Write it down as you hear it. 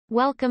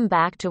Welcome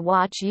back to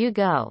Watch You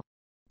Go.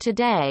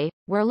 Today,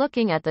 we're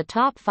looking at the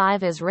top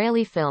 5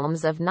 Israeli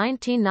films of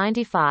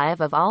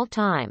 1995 of all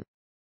time.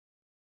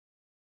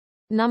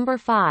 Number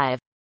 5.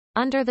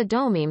 Under the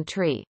Domim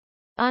Tree.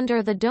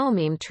 Under the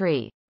Domim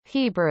Tree.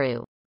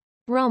 Hebrew.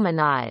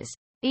 Romanized.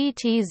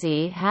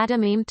 Etz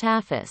Hadamim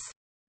Tafis.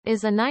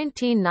 Is a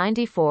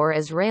 1994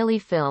 Israeli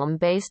film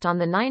based on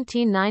the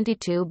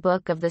 1992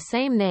 book of the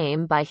same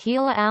name by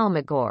Hila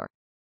Almagor.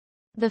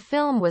 The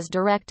film was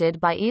directed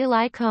by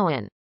Eli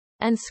Cohen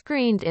and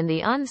screened in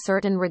the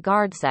Uncertain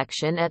Regard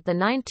section at the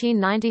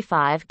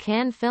 1995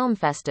 Cannes Film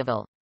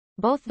Festival.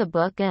 Both the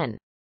book and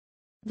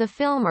the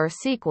film are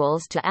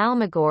sequels to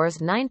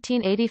Almagor's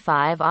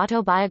 1985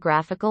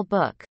 autobiographical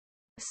book,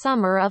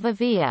 Summer of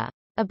Avia,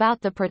 about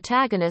the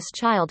protagonist's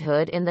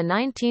childhood in the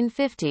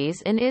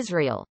 1950s in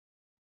Israel.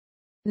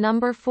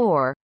 Number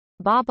 4.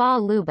 Baba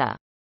Luba.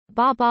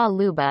 Baba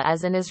Luba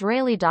is an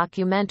Israeli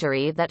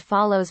documentary that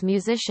follows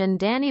musician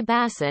Danny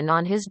Bassin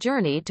on his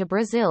journey to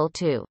Brazil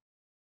to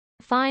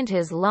find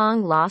his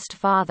long-lost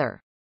father.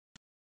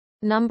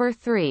 Number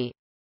 3.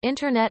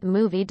 Internet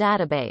Movie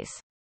Database.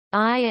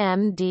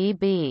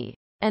 IMDb,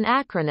 an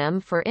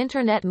acronym for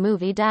Internet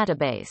Movie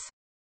Database,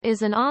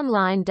 is an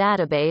online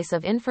database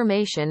of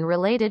information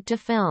related to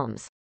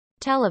films,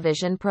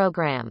 television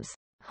programs,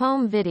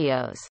 home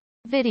videos,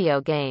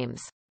 video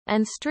games,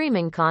 and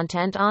streaming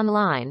content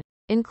online,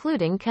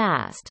 including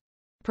cast,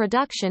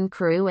 production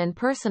crew and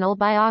personal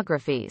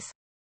biographies,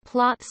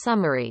 plot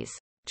summaries,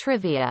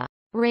 trivia,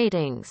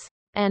 ratings,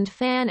 and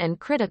fan and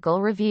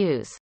critical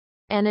reviews.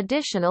 An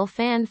additional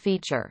fan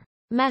feature,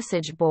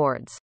 Message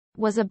Boards,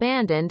 was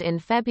abandoned in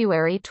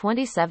February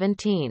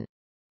 2017.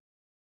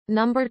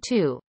 Number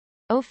 2.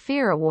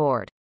 Ophir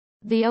Award.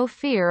 The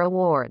Ophir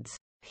Awards,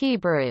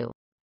 Hebrew,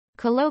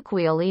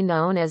 colloquially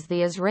known as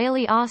the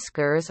Israeli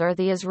Oscars or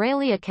the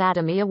Israeli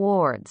Academy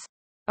Awards,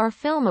 are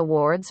film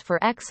awards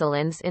for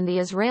excellence in the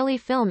Israeli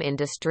film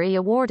industry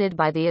awarded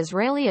by the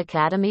Israeli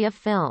Academy of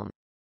Film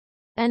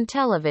and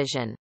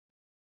Television.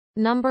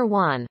 Number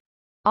 1.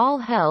 All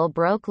Hell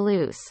Broke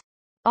Loose.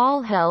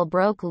 All Hell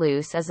Broke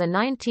Loose is a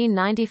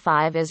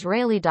 1995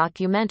 Israeli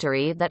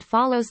documentary that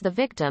follows the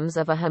victims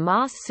of a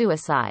Hamas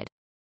suicide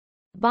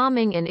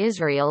bombing in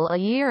Israel a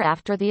year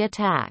after the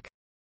attack.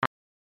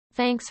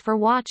 Thanks for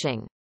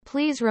watching.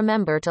 Please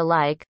remember to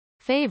like,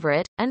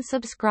 favorite, and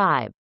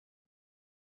subscribe.